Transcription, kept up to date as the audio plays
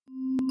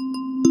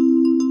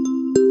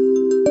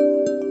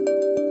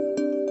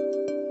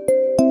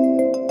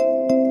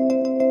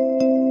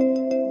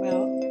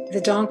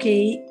The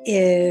donkey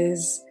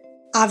is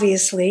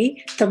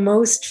obviously the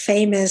most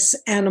famous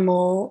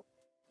animal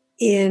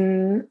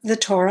in the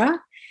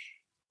Torah.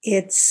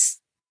 It's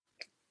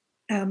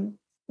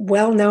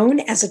well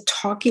known as a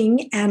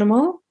talking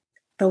animal,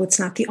 though it's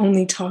not the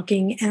only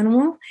talking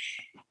animal.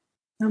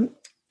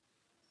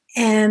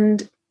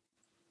 And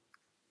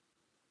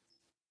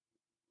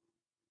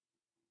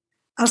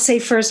I'll say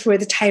first where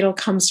the title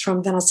comes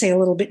from, then I'll say a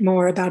little bit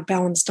more about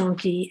Balaam's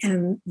donkey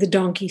and the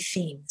donkey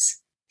themes.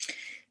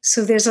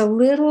 So there's a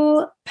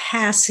little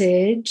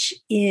passage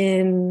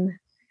in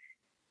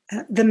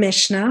the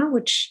Mishnah,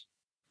 which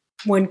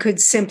one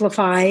could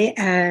simplify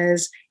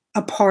as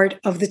a part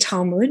of the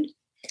Talmud.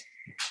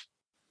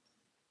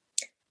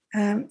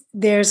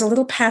 There's a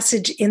little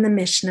passage in the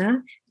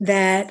Mishnah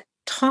that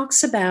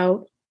talks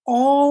about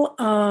all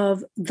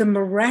of the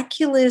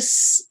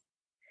miraculous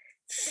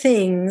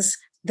things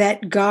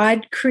that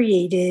God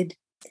created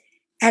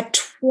at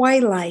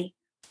twilight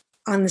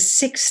on the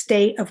sixth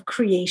day of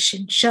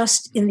creation,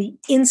 just in the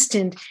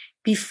instant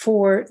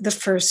before the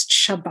first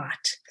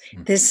Shabbat.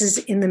 This is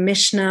in the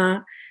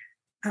Mishnah,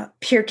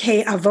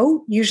 Pirkei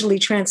Avot, usually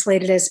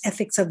translated as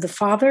Ethics of the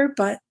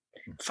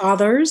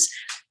Fathers,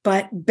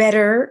 but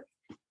better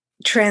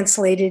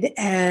translated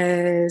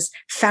as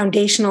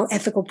Foundational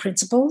Ethical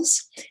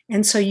Principles.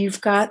 And so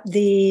you've got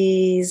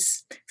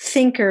these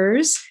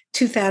thinkers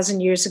 2,000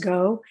 years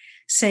ago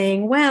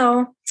saying,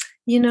 well,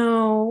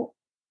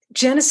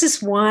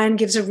 Genesis 1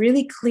 gives a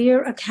really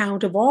clear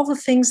account of all the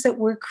things that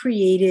were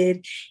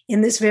created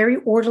in this very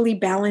orderly,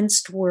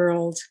 balanced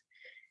world.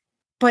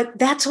 But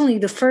that's only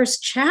the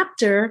first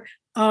chapter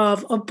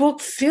of a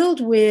book filled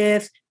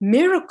with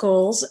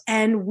miracles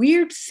and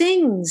weird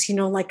things,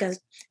 like a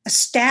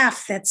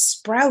staff that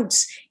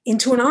sprouts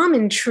into an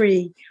almond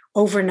tree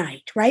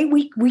overnight, right?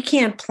 We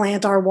can't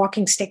plant our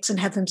walking sticks and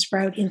have them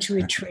sprout into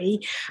a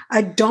tree.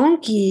 A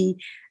donkey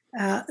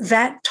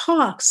that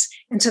talks.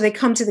 And so they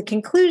come to the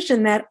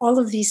conclusion that all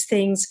of these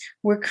things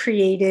were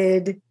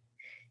created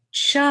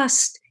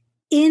just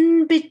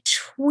in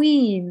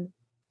between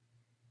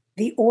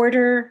the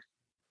order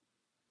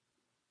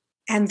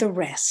and the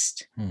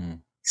rest,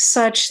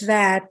 such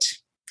that,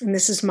 and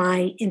this is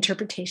my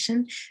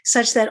interpretation,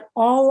 such that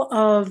all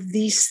of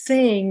these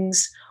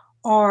things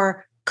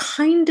are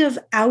kind of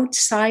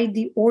outside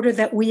the order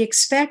that we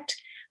expect,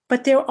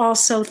 but they're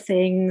also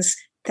things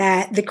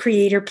that the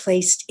Creator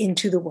placed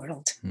into the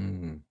world,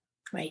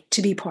 right,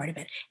 to be part of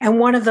it. And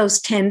one of those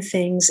 10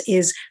 things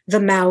is the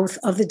mouth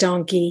of the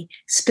donkey,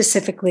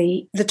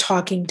 specifically the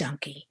talking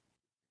donkey.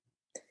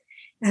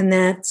 And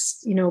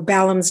that's,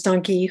 Balaam's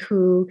donkey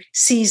who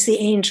sees the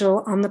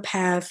angel on the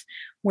path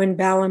when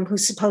Balaam,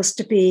 who's supposed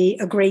to be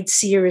a great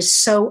seer, is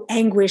so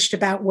anguished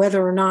about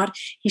whether or not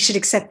he should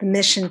accept the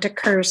mission to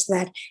curse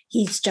that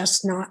he's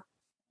just not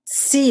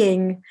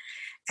seeing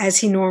as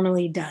he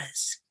normally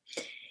does.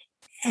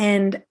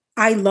 And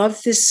I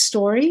love this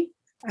story.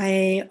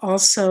 I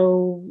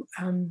also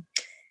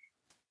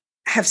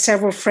have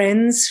several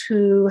friends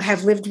who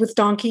have lived with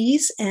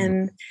donkeys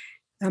and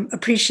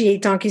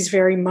appreciate donkeys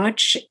very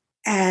much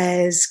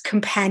as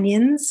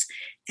companions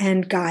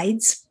and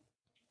guides.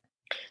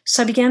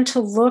 So I began to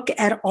look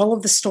at all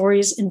of the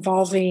stories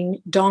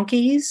involving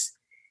donkeys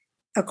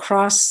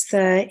across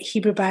the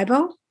Hebrew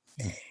Bible.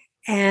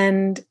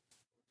 And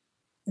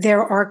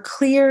there are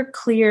clear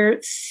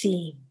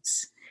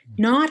themes.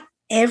 Not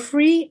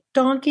every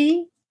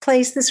donkey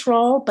plays this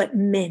role, but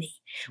many.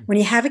 When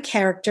you have a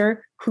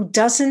character who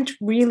doesn't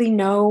really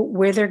know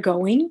where they're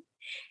going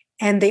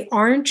and they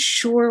aren't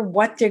sure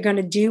what they're going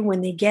to do when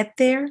they get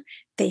there,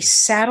 they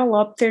saddle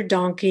up their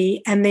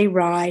donkey and they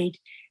ride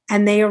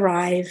and they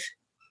arrive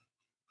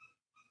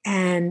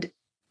and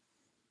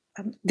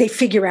they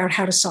figure out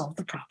how to solve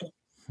the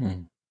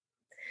problem.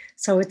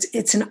 So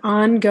it's an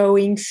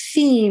ongoing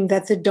theme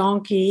that the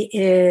donkey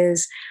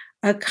is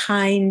a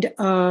kind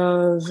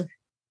of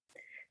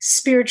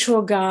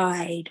spiritual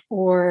guide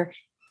or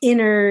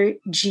inner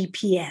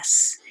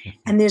GPS.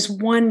 And there's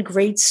one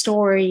great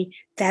story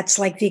that's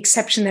like the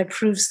exception that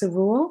proves the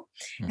rule.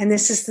 And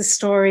this is the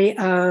story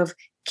of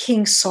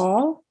King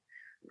Saul,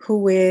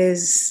 who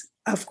is,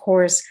 of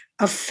course,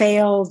 a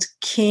failed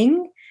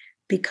king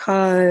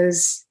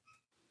because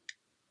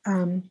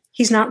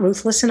he's not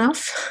ruthless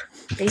enough,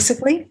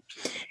 basically.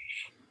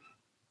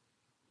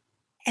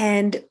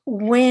 And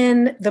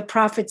when the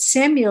prophet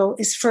Samuel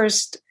is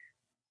first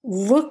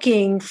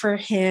looking for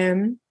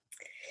him,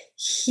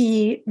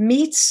 he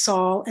meets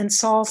Saul, and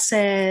Saul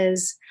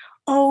says,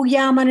 "Oh,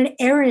 yeah, I'm on an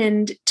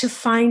errand to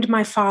find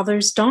my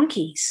father's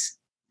donkeys."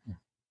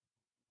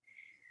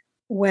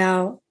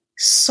 Well,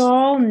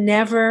 Saul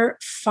never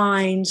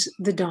finds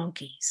the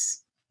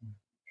donkeys.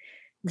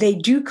 They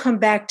do come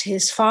back to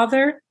his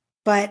father,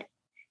 but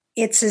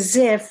it's as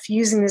if,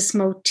 using this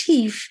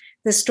motif,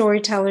 the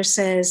storyteller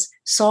says,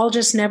 Saul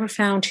just never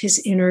found his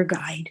inner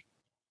guide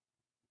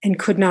and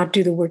could not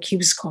do the work he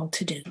was called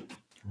to do.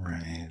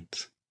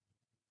 Right.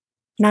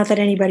 Not that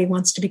anybody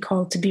wants to be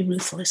called to be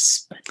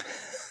ruthless, but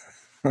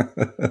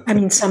I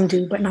mean, some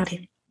do, but not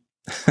him.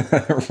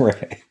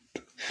 Right.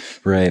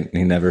 Right.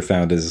 He never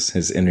found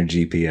his inner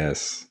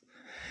GPS.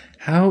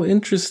 How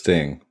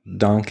interesting.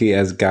 Donkey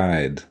as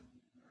guide.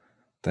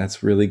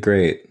 That's really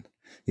great.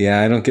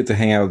 Yeah, I don't get to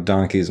hang out with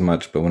donkeys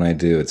much, but when I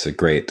do, it's a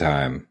great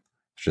time.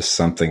 Just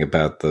something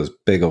about those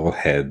big old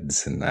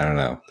heads, and I don't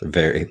know, they're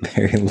very,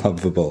 very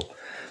lovable.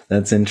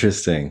 That's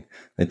interesting.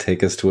 They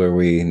take us to where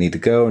we need to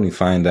go, and you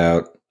find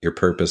out your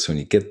purpose when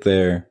you get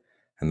there,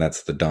 and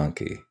that's the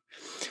donkey.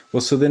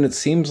 Well, so then it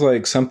seems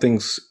like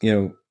something's,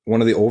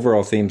 one of the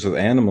overall themes with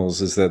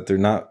animals is that they're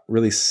not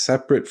really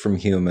separate from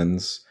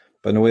humans,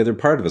 but in a way they're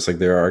part of us. Like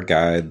they're our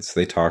guides,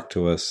 they talk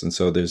to us, and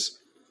so it's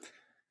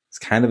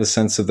kind of a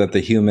sense of that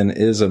the human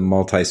is a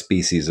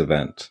multi-species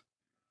event,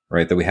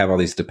 right? That we have all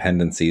these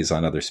dependencies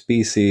on other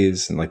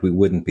species, and like we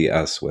wouldn't be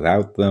us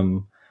without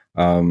them.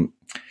 Um,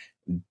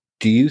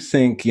 do you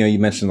think, you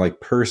mentioned like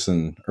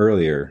person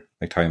earlier,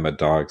 like talking about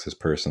dogs as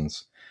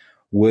persons.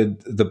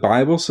 Would the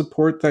Bible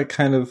support that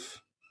kind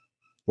of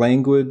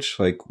language?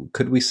 Like,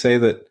 could we say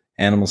that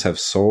animals have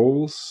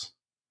souls?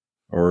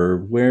 Or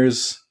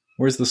where's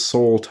the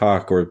soul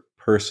talk or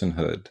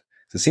personhood?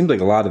 It seems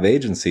like a lot of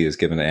agency is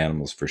given to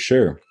animals for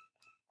sure.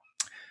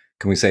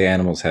 Can we say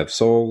animals have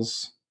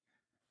souls?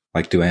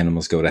 Like, do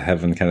animals go to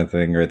heaven, kind of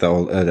thing, or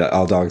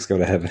all dogs go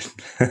to heaven?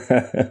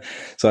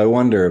 So I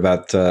wonder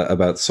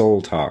about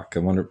soul talk. I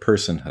wonder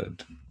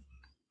personhood.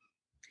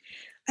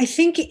 I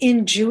think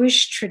in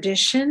Jewish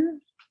tradition,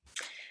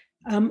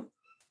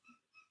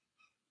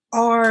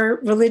 our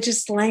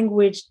religious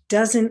language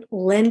doesn't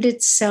lend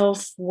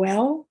itself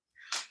well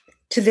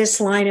to this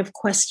line of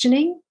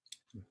questioning.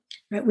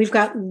 Right? We've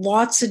got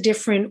lots of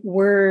different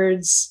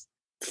words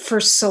for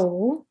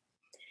soul.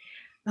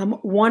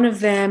 One of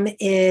them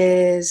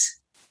is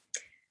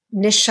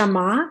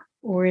neshama,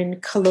 or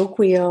in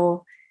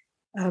colloquial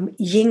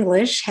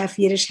Yinglish, half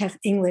Yiddish, half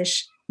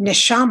English,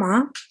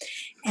 neshama.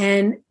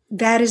 And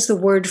that is the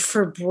word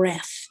for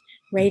breath,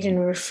 right?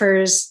 And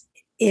refers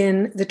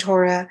in the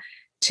Torah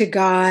to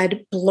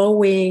God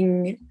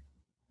blowing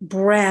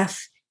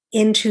breath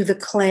into the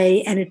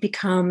clay and it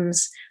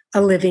becomes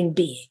a living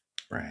being.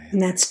 Right.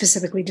 And that's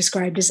specifically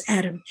described as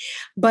Adam.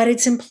 But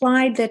it's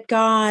implied that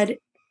God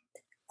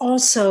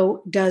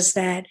also does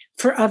that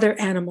for other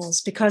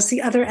animals, because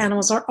the other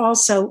animals are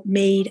also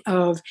made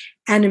of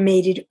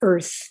animated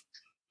earth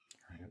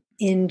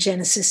in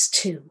Genesis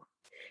 2.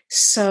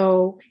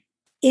 So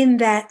in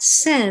that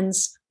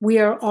sense, we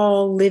are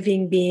all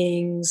living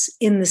beings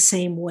in the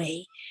same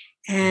way.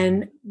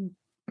 And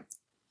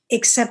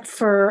except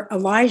for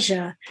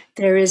Elijah,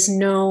 there is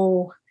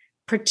no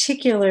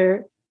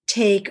particular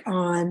take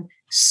on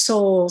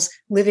souls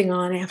living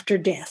on after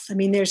death. I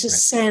mean, there's a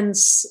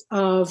sense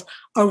of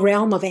a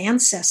realm of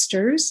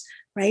ancestors,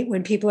 right?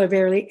 When people are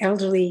very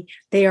elderly,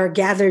 they are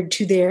gathered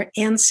to their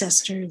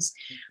ancestors,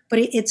 but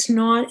it's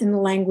not in the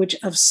language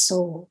of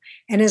soul.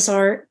 And as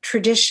our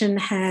tradition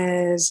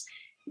has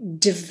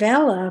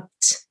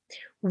developed,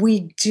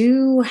 we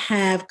do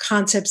have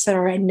concepts that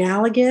are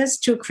analogous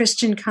to a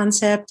Christian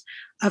concept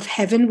of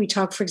heaven. We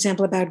talk, for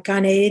example, about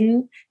Gan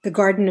Eden, the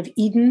Garden of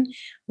Eden,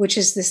 which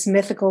is this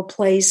mythical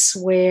place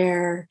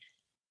where,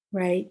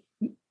 right,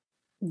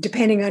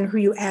 depending on who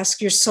you ask,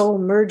 your soul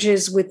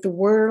merges with the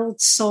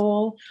world's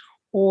soul,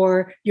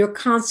 or you're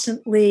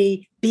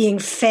constantly being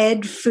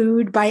fed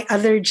food by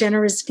other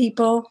generous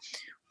people,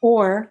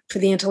 or for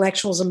the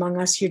intellectuals among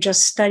us, you're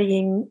just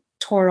studying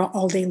Torah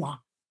all day long.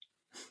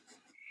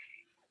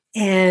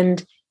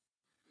 And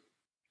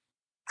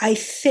I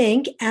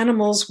think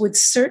animals would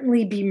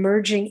certainly be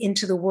merging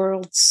into the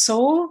world's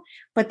soul,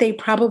 but they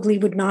probably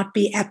would not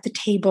be at the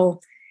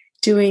table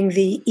doing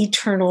the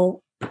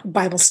eternal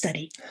Bible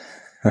study.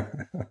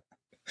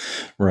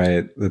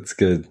 Right. That's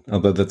good.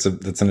 Although that's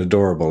an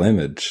adorable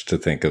image to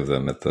think of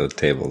them at the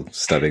table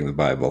studying the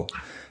Bible.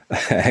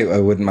 I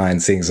wouldn't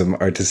mind seeing some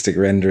artistic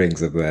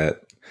renderings of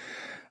that.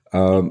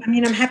 I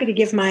mean, I'm happy to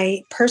give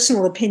my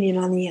personal opinion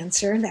on the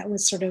answer. That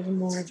was sort of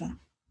more of a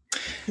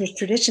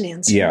tradition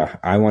answer. Yeah,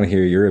 I want to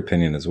hear your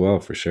opinion as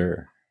well, for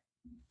sure.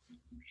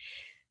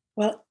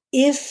 Well,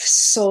 if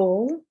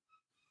soul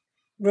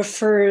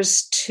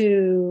refers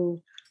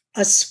to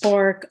a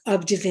spark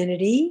of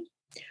divinity,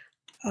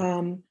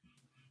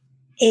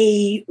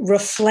 a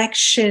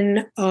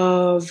reflection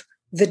of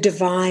the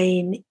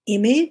divine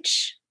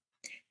image,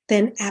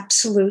 then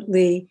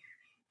absolutely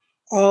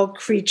all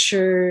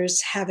creatures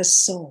have a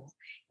soul.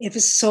 If a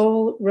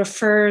soul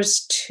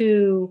refers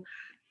to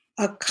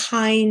a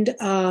kind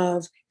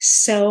of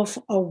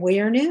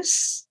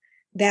self-awareness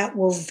that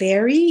will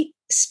vary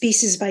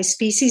species by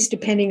species,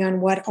 depending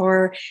on what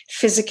our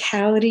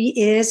physicality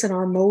is and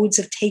our modes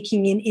of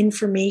taking in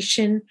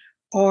information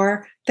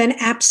are, then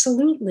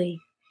absolutely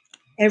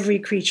every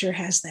creature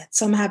has that.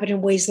 Some have it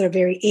in ways that are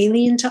very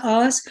alien to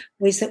us,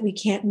 ways that we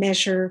can't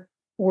measure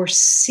or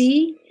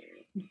see.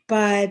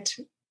 But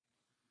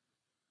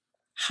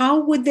how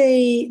would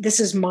they, this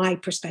is my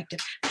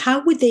perspective,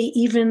 how would they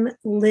even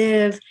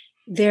live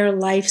their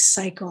life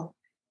cycle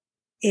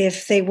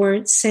if they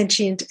weren't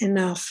sentient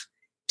enough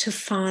to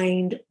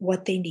find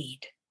what they need?